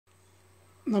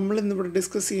നമ്മൾ ഇന്നിവിടെ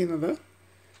ഡിസ്കസ് ചെയ്യുന്നത്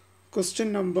ക്വസ്റ്റ്യൻ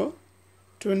നമ്പർ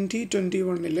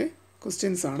 2021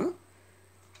 ക്വസ്റ്റ്യൻസ് ആണ്.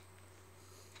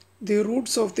 The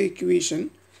Roots of the equation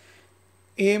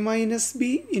a minus b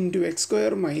into x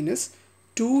square minus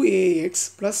 2ax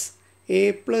plus a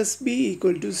plus b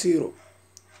equal to 0.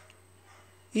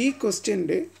 ഈ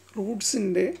ക്വസ്റ്റ്യൻ്റെ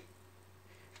റൂട്ട്സിൻ്റെ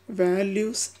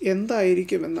values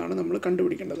എന്തായിരിക്കുമെന്നാണ് നമ്മൾ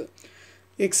കണ്ടുപിടിക്കേണ്ടത്.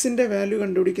 എക്സിൻ്റെ വാല്യൂ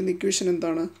കണ്ടുപിടിക്കുന്ന ഇക്വേഷൻ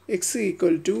എന്താണ്? X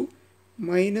equal to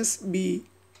minus B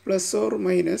plus or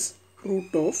minus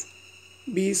root of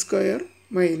B square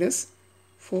minus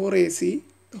 4ac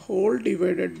whole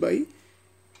divided by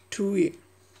 2a.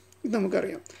 ഇത്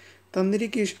നമുക്കറിയാം.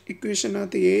 തന്നിരിക്കുന്ന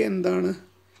ഇക്വേഷനകത്ത് A എന്താണ്?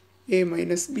 A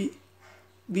minus B.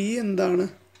 ബി എന്താണ്?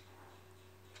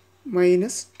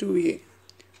 Minus 2a.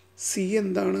 സി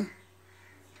എന്താണ്?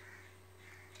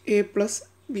 A plus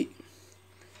B.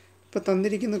 ഇപ്പോൾ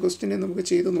തന്നിരിക്കുന്ന ക്വസ്റ്റ്യനെ നമുക്ക്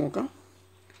ചെയ്ത് നോക്കാം.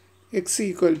 X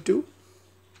equal to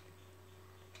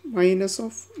minus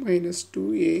of minus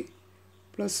 2a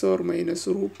plus or minus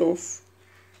root of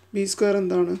B square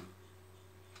എന്താണ്?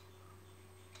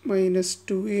 Minus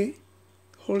 2a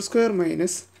whole square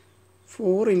minus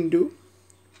 4 into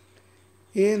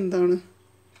A എന്താണ്?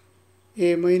 A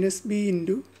minus B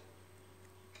into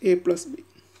A plus B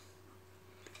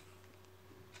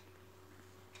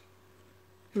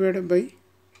divided by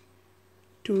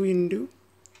 2 into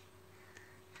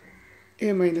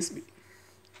A minus B.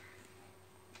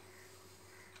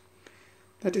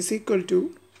 That is equal to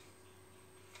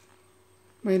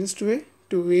minus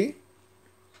 2a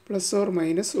plus or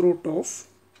minus root of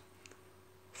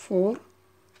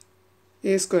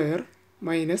 4a square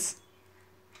minus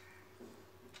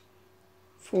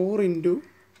 4 into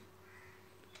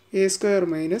a square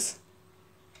minus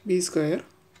b square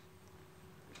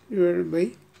divided by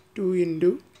 2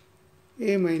 into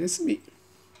a minus b.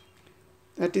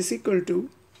 That is equal to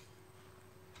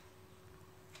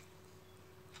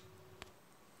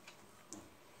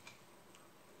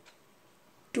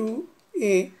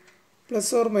 2a plus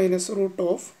or minus root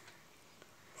of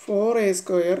 4a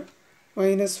square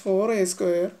minus 4a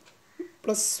square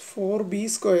plus 4b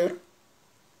square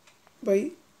by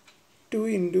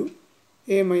 2 into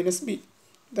a minus b.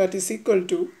 That is equal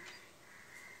to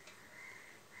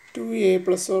 2a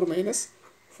plus or minus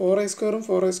 4a square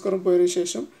 4a square പോയതിനു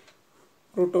ശേഷം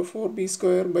root of 4b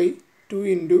square by 2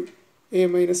 into a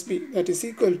minus b. That is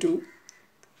equal to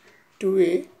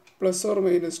 2a plus or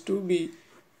minus 2b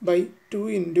by 2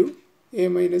 into a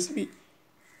minus b.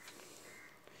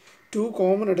 2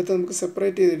 common എടുത്ത് നമുക്ക്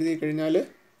separate ചെയ്ത് എഴുതി കഴിഞ്ഞാൽ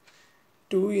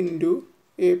 2 into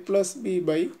a plus b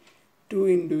by 2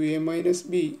 into a minus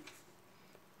b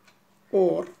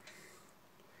or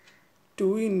 2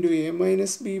 into a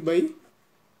minus b by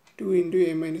 2 into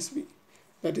a minus b.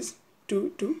 That is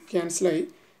 2 cancel ആയി.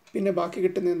 പിന്നെ ബാക്കി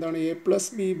കിട്ടുന്ന എന്താണ്? a plus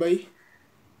b by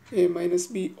a minus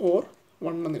b or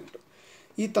 1 എന്ന് കിട്ടും.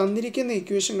 ഈ തന്നിരിക്കുന്ന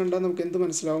ഇക്വേഷൻ കണ്ടാൽ നമുക്ക് എന്ത്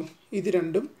മനസ്സിലാവും? ഇത്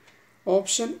രണ്ടും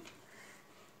ഓപ്ഷൻ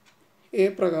എ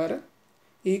പ്രകാരം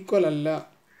ഈക്വൽ അല്ല.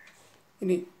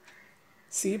 ഇനി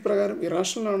സി പ്രകാരം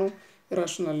ഇറാഷണൽ ആണോ?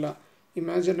 ഇറാഷണൽ അല്ല.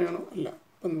 ഇമാജിനറി ആണോ? അല്ല.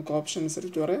 അപ്പം നമുക്ക് ഓപ്ഷൻ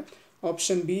അനുസരിച്ച് പറയാം.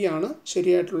 ഓപ്ഷൻ ബി ആണ്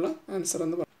ശരിയായിട്ടുള്ള ആൻസർ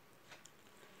എന്ന് പറയാം.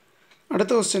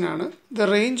 അടുത്ത ക്വസ്റ്റ്യൻ ആണ്. The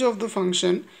range of the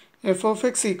function F of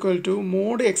X equal to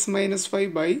mode X minus 5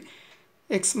 by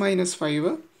X minus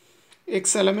 5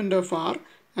 X element of R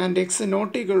and x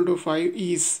not equal to 5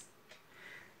 is.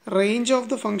 Range of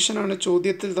the function ആണ്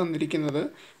ചോദ്യത്തിൽ തന്നിരിക്കുന്നത്.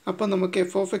 അപ്പം നമുക്ക്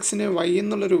F of എക്സിനെ Y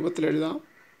എന്നുള്ള രൂപത്തിൽ എഴുതാം.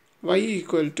 Y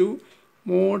equal to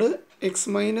mode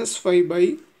X minus 5 by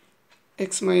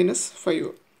X minus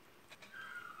 5.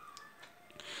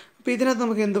 അപ്പോൾ ഇതിനകത്ത്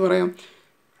നമുക്ക് എന്ത് പറയാം?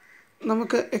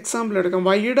 നമുക്ക് എക്സാമ്പിൾ എടുക്കാം.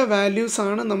 വൈയുടെ വാല്യൂസ്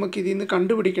ആണ് നമുക്ക് ഇതിൽ നിന്ന്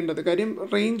കണ്ടുപിടിക്കേണ്ടത്. കാര്യം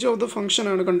റേഞ്ച് ഓഫ് ദ ഫംഗ്ഷൻ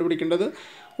ആണ് കണ്ടുപിടിക്കേണ്ടത്.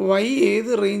 വൈ ഏത്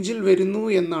റേഞ്ചിൽ വരുന്നു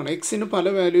എന്നാണ്. എക്സിന് പല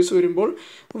വാല്യൂസ് വരുമ്പോൾ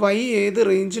വൈ ഏത്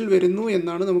റേഞ്ചിൽ വരുന്നു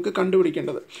എന്നാണ് നമുക്ക്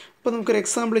കണ്ടുപിടിക്കേണ്ടത്. അപ്പോൾ നമുക്കൊരു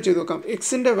എക്സാമ്പിൾ ചെയ്ത് നോക്കാം.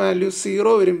 എക്സിൻ്റെ വാല്യൂ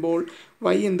 0 വരുമ്പോൾ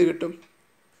വൈ എന്ത് കിട്ടും?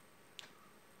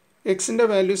 എക്സിൻ്റെ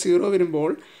വാല്യൂ 0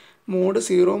 വരുമ്പോൾ mode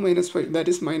 0 minus 5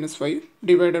 that is minus 5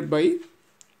 divided by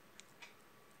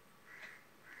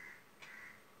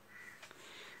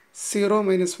 0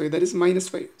 minus 5 that is minus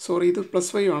 5. Sorry, ഇത് പ്ലസ്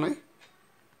 5 ആണേ.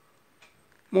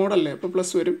 മോഡല്ലേ, അപ്പോൾ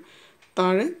പ്ലസ് വരും.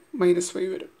 താഴെ മൈനസ് 5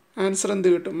 വരും. ആൻസർ എന്ത്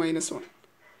കിട്ടും? -1.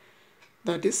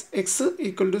 That is X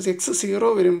equal to X 0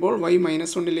 വരുമ്പോൾ വൈ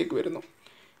 -1 വരുന്നു.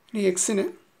 ഇനി എക്സിന്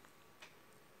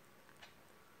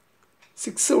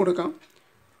 6 കൊടുക്കാം.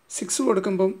 6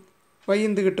 കൊടുക്കുമ്പം വൈ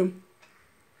എന്ത് കിട്ടും?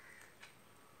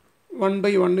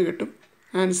 1/1 കിട്ടും.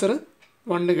 ആൻസർ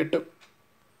 1 കിട്ടും.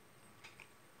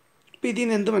 അപ്പോൾ ഇതിൽ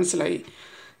നിന്ന് എന്ത് മനസ്സിലായി?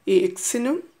 ഈ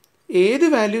എക്സിനും ഏത്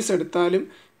വാല്യൂസ് എടുത്താലും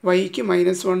വൈക്ക്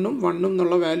 -1ഉം 1ഉം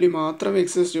എന്നുള്ള വാല്യൂ മാത്രമേ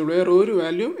എക്സിസ്റ്റ് ചെയ്യുള്ളൂ, വേറെ ഒരു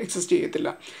വാല്യൂം എക്സിസ്റ്റ് ചെയ്യത്തില്ല.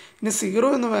 ഇനി 0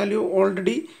 എന്ന value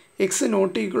already X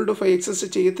not equal to 5 exist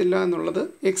ചെയ്യത്തില്ല എന്നുള്ളത്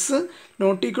എക്സ്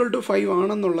നോട്ട് ഈക്വൽ ടു 5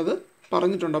 ആണെന്നുള്ളത്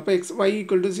പറഞ്ഞിട്ടുണ്ട്. അപ്പോൾ y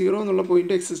ഈക്വൽ ടു 0 എന്നുള്ള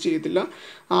പോയിന്റ് എക്സിസ്റ്റ് ചെയ്യത്തില്ല.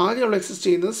 ആകെയുള്ള എക്സിസ്റ്റ്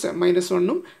ചെയ്യുന്നത്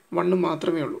 -1ഉം 1ഉം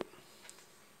മാത്രമേ ഉള്ളൂ.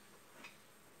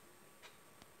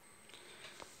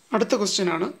 അടുത്ത ക്വസ്റ്റ്യൻ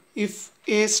ആണ്, if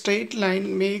A straight line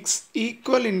makes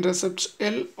equal intercept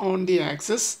L on the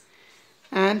axis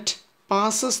and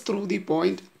passes through the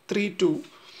point 3, 2,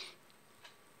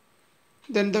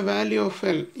 then the value of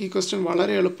L. ഈ ക്വസ്റ്റ്യൻ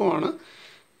വളരെ എളുപ്പമാണ്.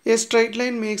 A straight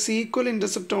line makes equal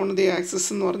intercept on the axis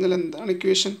എന്ന് പറഞ്ഞാൽ എന്താണ്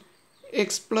equation?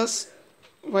 X plus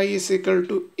Y is equal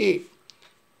to A.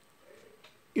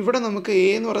 ഇവിടെ നമുക്ക് A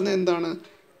എന്ന് പറയുന്നത് എന്താണ്?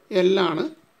 എൽ ആണ്.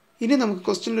 ഇനി നമുക്ക്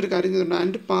ക്വസ്റ്റ്യനിൽ ഒരു കാര്യം ചെയ്തിട്ടുണ്ട്,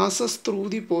 and passes through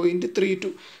the point 3,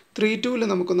 2. 3, 2ൽ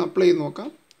നമുക്കൊന്ന് അപ്ലൈ ചെയ്ത് നോക്കാം.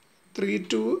 3,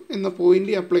 2 എന്ന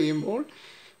പോയിന്റ് അപ്ലൈ ചെയ്യുമ്പോൾ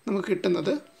നമുക്ക്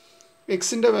കിട്ടുന്നത്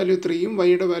എക്സിൻ്റെ വാല്യൂ 3ഉം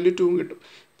വൈയുടെ വാല്യൂ 2ഉം കിട്ടും.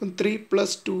 അപ്പം 3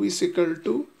 + 2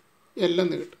 = L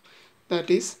എന്ന് കിട്ടും.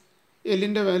 ദാറ്റ് ഈസ്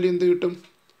എല്ലിൻ്റെ വാല്യൂ എന്ത് കിട്ടും?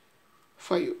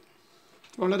 5.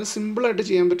 വളരെ സിമ്പിളായിട്ട്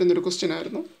ചെയ്യാൻ പറ്റുന്നൊരു ക്വസ്റ്റ്യൻ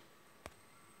ആയിരുന്നു.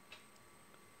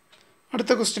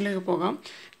 അടുത്ത ക്വസ്റ്റ്യനിലേക്ക് പോകാം.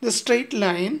 The straight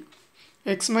line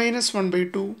x -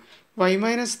 1/2 y -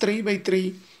 3/3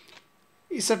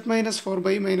 z -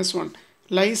 4/-1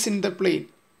 lies in the plain.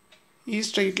 ഈ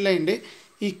സ്ട്രെയിറ്റ് ലൈൻ്റെ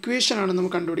ഇക്വേഷനാണ്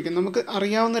നമുക്ക് കണ്ടുപിടിക്കുന്നത്. നമുക്ക്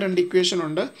അറിയാവുന്ന രണ്ട് ഇക്വേഷൻ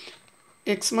ഉണ്ട്.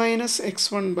 x -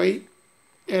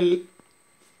 x1/L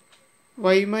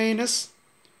y -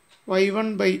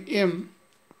 y1/m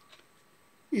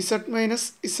z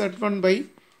 -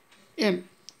 z1/n.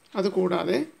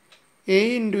 അതുകൂടാതെ a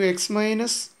 × x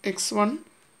 - x1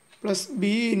 + b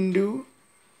 ×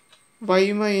 y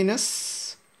 -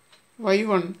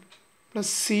 y1 +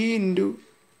 c ×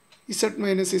 z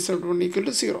 - z1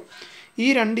 = 0. ഈ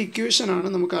രണ്ട് ഇക്വേഷനാണ്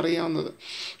നമുക്ക് അറിയാവുന്നത്.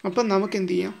 അപ്പം നമുക്ക്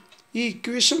എന്ത് ചെയ്യാം? ഈ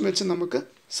ഇക്വേഷൻ വെച്ച് നമുക്ക്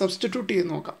സബ്സ്റ്റിറ്റ്യൂട്ട് ചെയ്ത്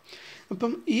നോക്കാം.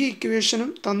 അപ്പം ഈ ഇക്വേഷനും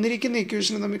തന്നിരിക്കുന്ന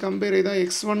ഇക്വേഷനും തമ്മിൽ കമ്പയർ ചെയ്താൽ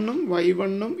x1ഉം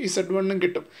y1ഉം z1ഉം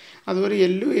കിട്ടും. അതുപോലെ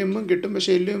L-ഉം M-ഉം കിട്ടും.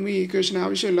 പക്ഷേ L-ഉം M-ഉം ഈ ഇക്വേഷൻ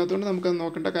ആവശ്യമില്ലാത്തതുകൊണ്ട് നമുക്കത്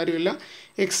നോക്കേണ്ട കാര്യമില്ല.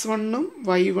 x1ഉം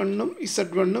y1ഉം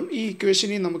z1ഉം ഈ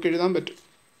ഇക്വേഷനിൽ നമുക്ക് എഴുതാൻ പറ്റും.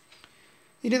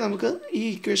 ഇനി നമുക്ക് ഈ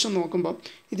ഇക്വേഷൻ നോക്കുമ്പോൾ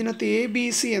ഇതിനകത്ത്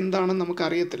ABC എന്താണെന്ന്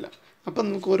നമുക്കറിയത്തില്ല. അപ്പം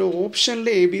നമുക്ക് ഓരോ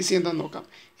ഓപ്ഷനിലെ ABC എന്താണെന്ന് നോക്കാം.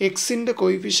 എക്സിൻ്റെ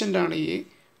കൊയിഫിഷ്യൻ്റാണ് എ,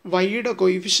 വൈയുടെ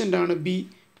കൊയിഫിഷ്യൻ്റാണ് ബി,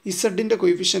 ഇസഡിൻ്റെ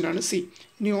കൊയിഫിഷ്യൻ്റാണ് സി.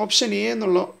 ഇനി ഓപ്ഷൻ എ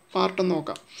എന്നുള്ള പാർട്ട്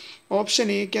നോക്കാം. ഓപ്ഷൻ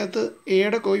എക്കകത്ത്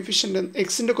എയുടെ കൊയിഫിഷ്യൻ്റ്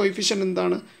എക്സിൻ്റെ കൊയിഫിഷ്യൻ്റ്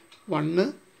എന്താണ്? 1,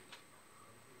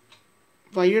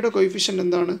 വൈയുടെ കൊയിഫിഷ്യൻ്റ്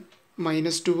എന്താണ്?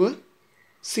 -2,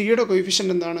 സിയുടെ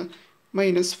കൊയിഫിഷ്യൻ്റ് എന്താണ്?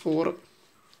 -4.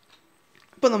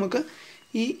 അപ്പോൾ നമുക്ക്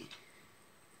ഈ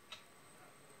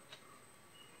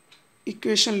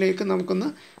ഇക്വേഷനിലേക്ക് നമുക്കൊന്ന്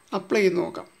അപ്ലൈ ചെയ്ത്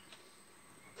നോക്കാം.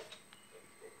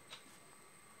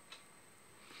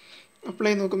 അപ്ലൈ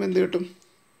ചെയ്ത് നോക്കുമ്പോൾ എന്ത് കിട്ടും?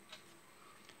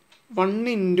 1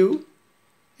 ×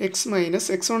 x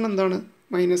 - x1 എന്താണ്?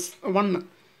 -1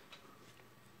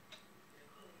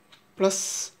 പ്ലസ്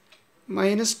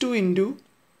 -2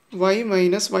 × y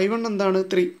 - y1 എന്താണ്?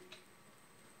 3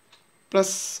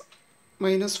 പ്ലസ്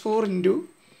 -4 ×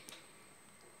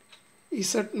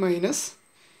 z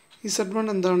 - z1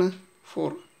 എന്താണ്?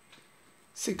 4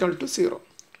 = 0.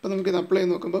 അപ്പോൾ നമുക്കിത് അപ്ലൈ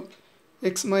ചെയ്ത് നോക്കുമ്പോൾ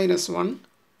x - 1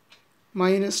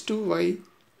 -2y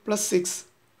 + 6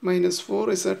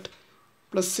 -4z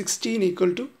 + 16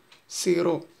 =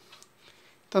 0.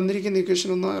 തന്നിരിക്കുന്ന ഇക്വേഷൻ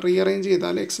ഒന്ന് റീഅറേഞ്ച്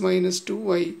ചെയ്താൽ x -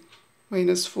 2y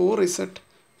 -4z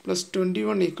 +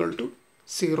 21 =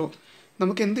 0.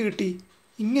 നമുക്ക് എന്ത് കിട്ടി?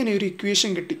 ഇങ്ങനെ ഒരു ഇക്വേഷൻ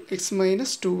കിട്ടി. x -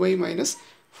 2y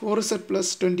 -4z +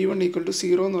 21 =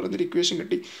 0 എന്ന് പറയുന്നൊരു ഇക്വേഷൻ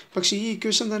കിട്ടി. പക്ഷേ ഈ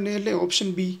ഇക്വേഷൻ തന്നെയല്ലേ ഓപ്ഷൻ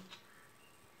ബി?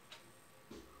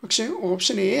 പക്ഷേ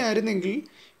ഓപ്ഷൻ എ ആയിരുന്നെങ്കിൽ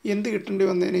എന്ത് കിട്ടേണ്ടി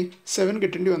വന്നേനെ? 7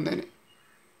 കിട്ടേണ്ടി വന്നേനെ.